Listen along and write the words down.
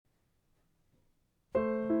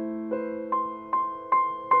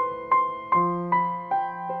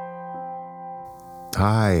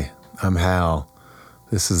Hi, I'm Hal.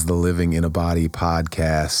 This is the Living in a Body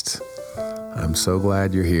podcast. I'm so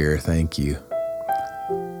glad you're here. Thank you.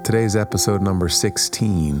 Today's episode number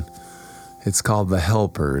 16. It's called The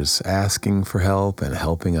Helpers, Asking for Help and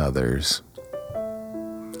Helping Others.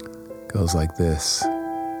 Goes like this.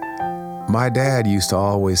 My dad used to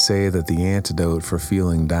always say that the antidote for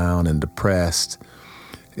feeling down and depressed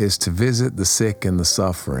is to visit the sick and the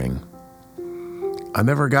suffering. I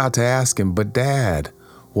never got to ask him, but Dad,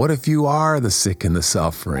 what if you are the sick and the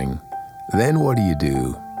suffering? Then what do you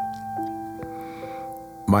do?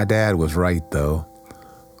 My dad was right, though.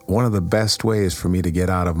 One of the best ways for me to get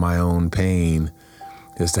out of my own pain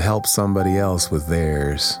is to help somebody else with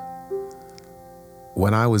theirs.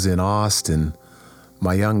 When I was in Austin,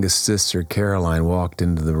 my youngest sister, Caroline, walked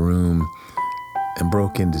into the room and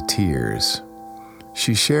broke into tears.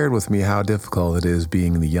 She shared with me how difficult it is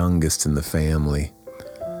being the youngest in the family.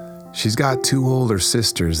 She's got two older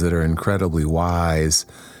sisters that are incredibly wise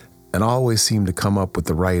and always seem to come up with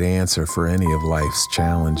the right answer for any of life's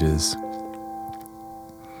challenges.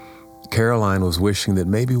 Caroline was wishing that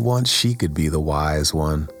maybe once she could be the wise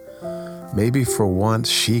one. Maybe for once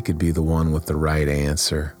she could be the one with the right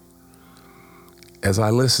answer. As I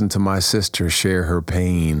listened to my sister share her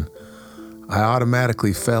pain, I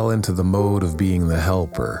automatically fell into the mode of being the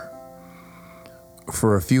helper.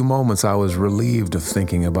 For a few moments, I was relieved of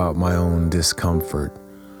thinking about my own discomfort.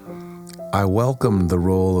 I welcomed the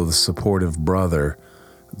role of the supportive brother,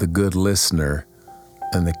 the good listener,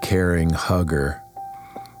 and the caring hugger.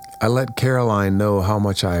 I let Caroline know how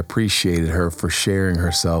much I appreciated her for sharing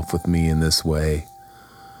herself with me in this way.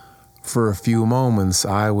 For a few moments,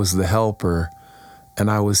 I was the helper, and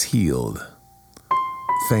I was healed.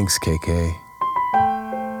 Thanks, KK.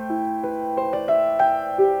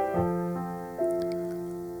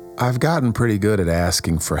 I've gotten pretty good at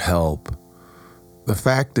asking for help. The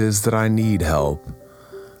fact is that I need help.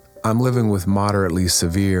 I'm living with moderately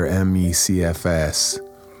severe ME/CFS.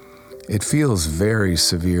 It feels very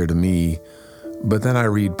severe to me, but then I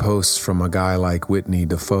read posts from a guy like Whitney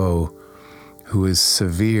Defoe, who is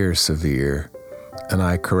severe, and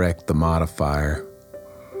I correct the modifier.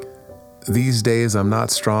 These days, I'm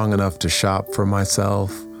not strong enough to shop for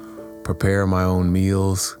myself, prepare my own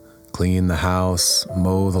meals, clean the house,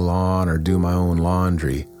 mow the lawn, or do my own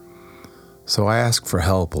laundry. So I ask for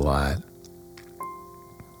help a lot.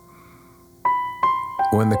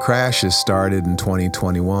 When the crashes started in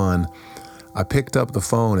 2021, I picked up the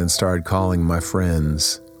phone and started calling my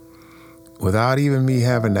friends. Without even me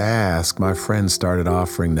having to ask, my friends started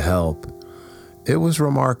offering to help. It was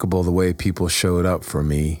remarkable the way people showed up for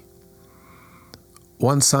me.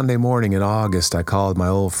 One Sunday morning in August, I called my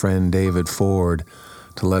old friend David Ford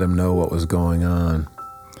to let him know what was going on.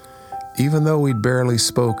 Even though we'd barely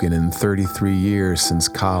spoken in 33 years since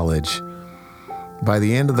college, by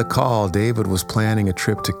the end of the call, David was planning a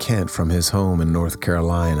trip to Kent from his home in North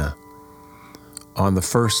Carolina. On the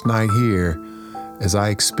first night here, as I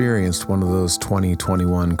experienced one of those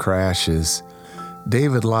 2021 crashes,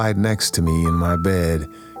 David lied next to me in my bed,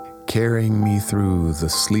 carrying me through the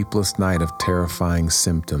sleepless night of terrifying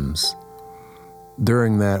symptoms.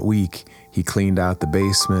 During that week, he cleaned out the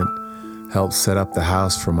basement, helped set up the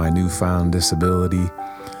house for my newfound disability,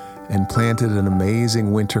 and planted an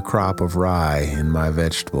amazing winter crop of rye in my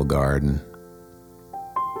vegetable garden.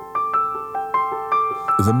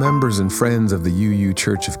 The members and friends of the UU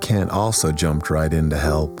Church of Kent also jumped right in to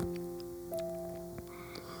help.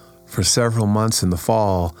 For several months in the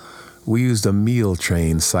fall, we used a meal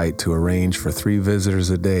train site to arrange for 3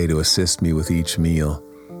 visitors a day to assist me with each meal.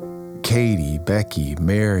 Katie, Becky,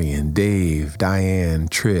 Marion, Dave, Diane,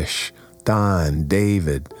 Trish, Don,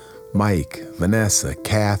 David, Mike, Vanessa,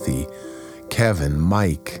 Kathy, Kevin,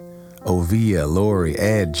 Mike, Ovia, Lori,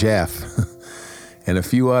 Ed, Jeff, and a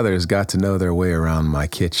few others got to know their way around my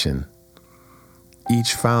kitchen.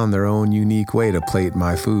 Each found their own unique way to plate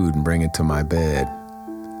my food and bring it to my bed.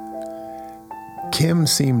 Kim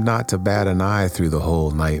seemed not to bat an eye through the whole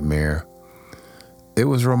nightmare. It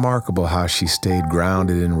was remarkable how she stayed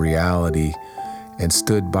grounded in reality and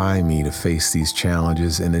stood by me to face these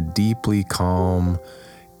challenges in a deeply calm,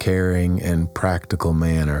 caring, and practical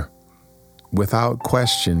manner. Without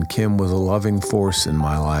question, Kim was a loving force in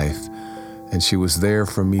my life, and she was there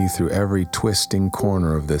for me through every twisting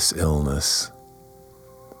corner of this illness.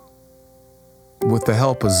 With the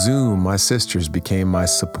help of Zoom, my sisters became my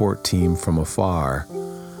support team from afar.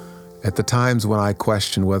 At the times when I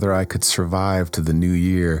questioned whether I could survive to the new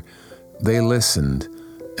year, they listened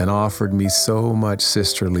and offered me so much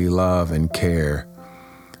sisterly love and care.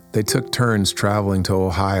 They took turns traveling to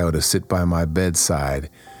Ohio to sit by my bedside,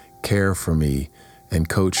 care for me, and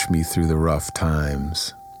coached me through the rough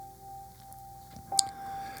times.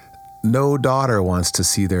 No daughter wants to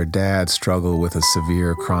see their dad struggle with a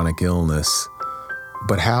severe chronic illness,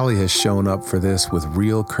 but Hallie has shown up for this with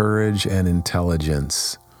real courage and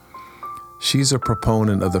intelligence. She's a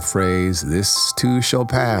proponent of the phrase, "This too shall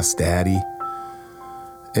pass, Daddy."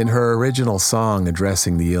 In her original song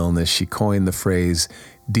addressing the illness, she coined the phrase,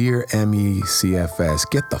 "Dear MECFS,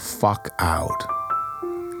 get the fuck out."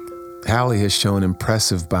 Hallie has shown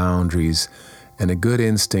impressive boundaries and a good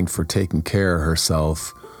instinct for taking care of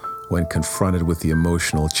herself when confronted with the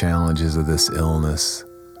emotional challenges of this illness.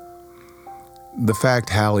 The fact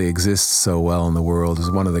Hallie exists so well in the world is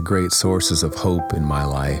one of the great sources of hope in my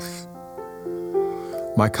life.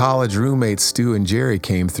 My college roommates Stu and Jerry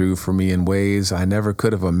came through for me in ways I never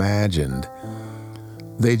could have imagined.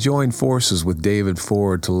 They joined forces with David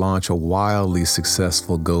Ford to launch a wildly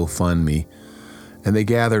successful GoFundMe, and they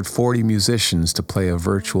gathered 40 musicians to play a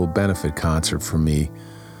virtual benefit concert for me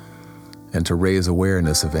and to raise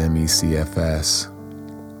awareness of MECFS.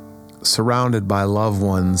 Surrounded by loved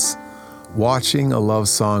ones, watching a love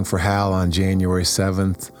song for Hal on January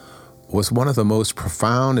 7th was one of the most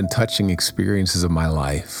profound and touching experiences of my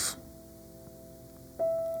life.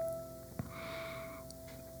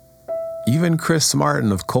 Even Chris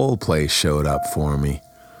Martin of Coldplay showed up for me.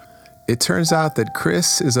 It turns out that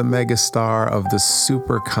Chris is a megastar of the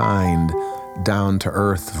super kind,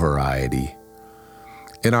 down-to-earth variety.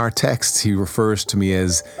 In our texts, he refers to me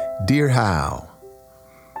as Dear Hal.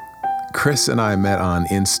 Chris and I met on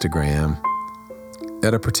Instagram.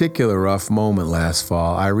 At a particular rough moment last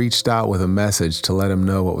fall, I reached out with a message to let him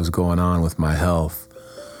know what was going on with my health.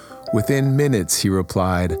 Within minutes, he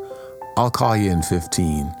replied, "I'll call you in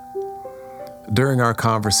 15. During our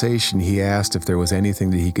conversation, he asked if there was anything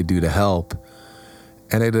that he could do to help,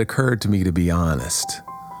 and it occurred to me to be honest.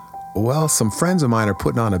 Well, some friends of mine are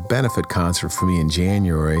putting on a benefit concert for me in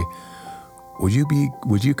January. Would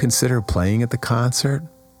you consider playing at the concert?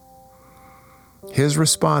 His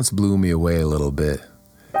response blew me away a little bit.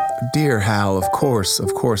 Dear Hal, of course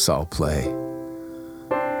I'll play.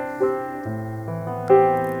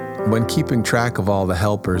 When keeping track of all the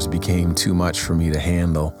helpers became too much for me to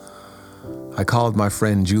handle, I called my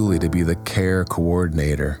friend Julie to be the care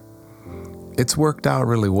coordinator. It's worked out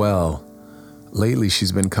really well. Lately,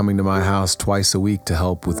 she's been coming to my house twice a week to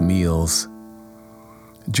help with meals.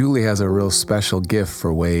 Julie has a real special gift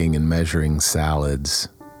for weighing and measuring salads.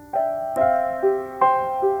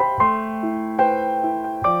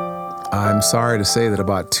 I'm sorry to say that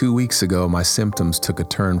about 2 weeks ago, my symptoms took a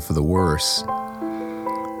turn for the worse.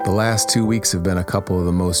 The last 2 weeks have been a couple of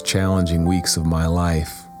the most challenging weeks of my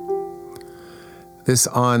life. This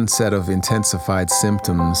onset of intensified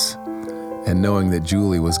symptoms and knowing that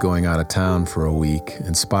Julie was going out of town for a week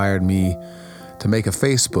inspired me to make a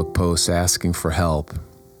Facebook post asking for help.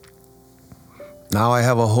 Now I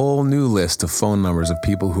have a whole new list of phone numbers of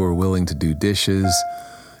people who are willing to do dishes,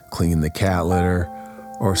 clean the cat litter,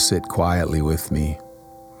 or sit quietly with me.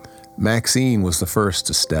 Maxine was the first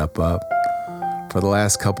to step up. For the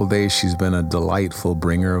last couple days, she's been a delightful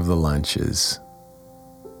bringer of the lunches.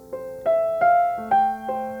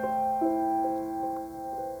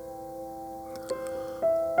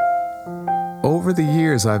 Over the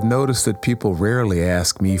years, I've noticed that people rarely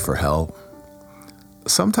ask me for help.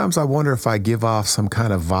 Sometimes I wonder if I give off some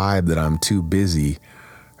kind of vibe that I'm too busy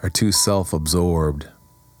or too self-absorbed.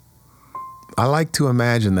 I like to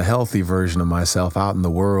imagine the healthy version of myself out in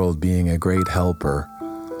the world being a great helper,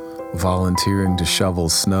 volunteering to shovel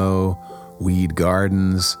snow, weed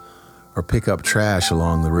gardens, or pick up trash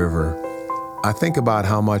along the river. I think about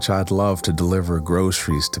how much I'd love to deliver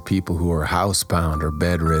groceries to people who are housebound or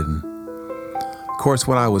bedridden. Of course,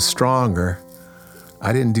 when I was stronger,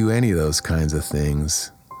 I didn't do any of those kinds of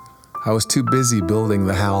things. I was too busy building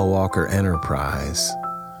the Hal Walker enterprise.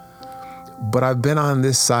 But I've been on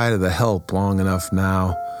this side of the help long enough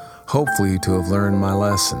now, hopefully to have learned my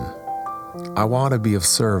lesson. I want to be of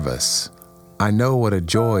service. I know what a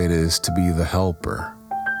joy it is to be the helper.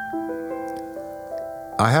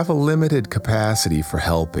 I have a limited capacity for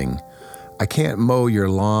helping. I can't mow your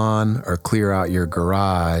lawn or clear out your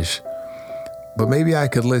garage, but maybe I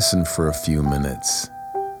could listen for a few minutes.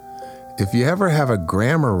 If you ever have a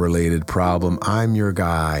grammar-related problem, I'm your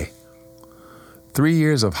guy. 3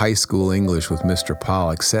 years of high school English with Mr.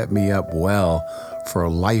 Pollock set me up well for a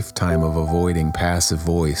lifetime of avoiding passive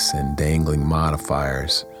voice and dangling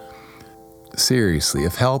modifiers. Seriously,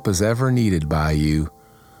 if help is ever needed by you,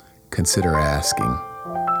 consider asking.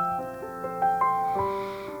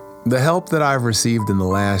 The help that I've received in the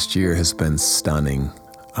last year has been stunning.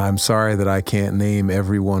 I'm sorry that I can't name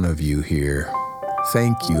every one of you here.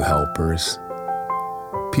 Thank you, helpers.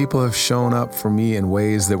 People have shown up for me in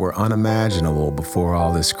ways that were unimaginable before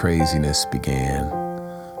all this craziness began.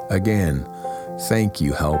 Again, thank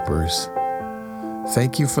you, helpers.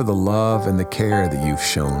 Thank you for the love and the care that you've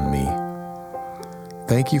shown me.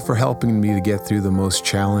 Thank you for helping me to get through the most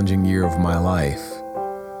challenging year of my life.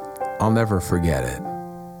 I'll never forget it.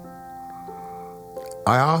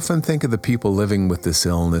 I often think of the people living with this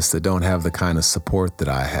illness that don't have the kind of support that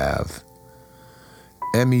I have.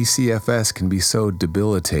 ME/CFS can be so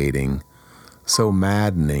debilitating, so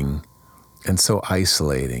maddening, and so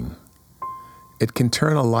isolating. It can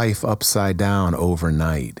turn a life upside down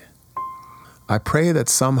overnight. I pray that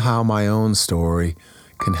somehow my own story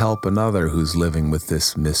can help another who's living with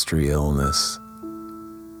this mystery illness.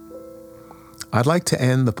 I'd like to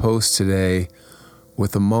end the post today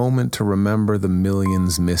with a moment to remember the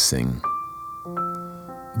millions missing.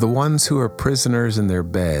 The ones who are prisoners in their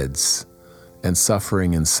beds and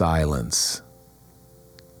suffering in silence.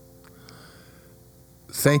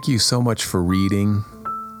 Thank you so much for reading.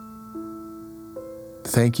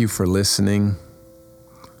 Thank you for listening.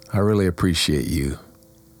 I really appreciate you.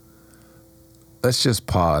 Let's just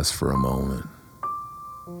pause for a moment.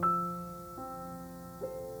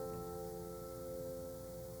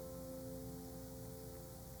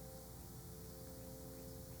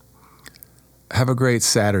 Have a great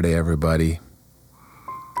Saturday, everybody.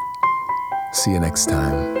 See you next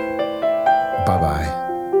time. Bye-bye.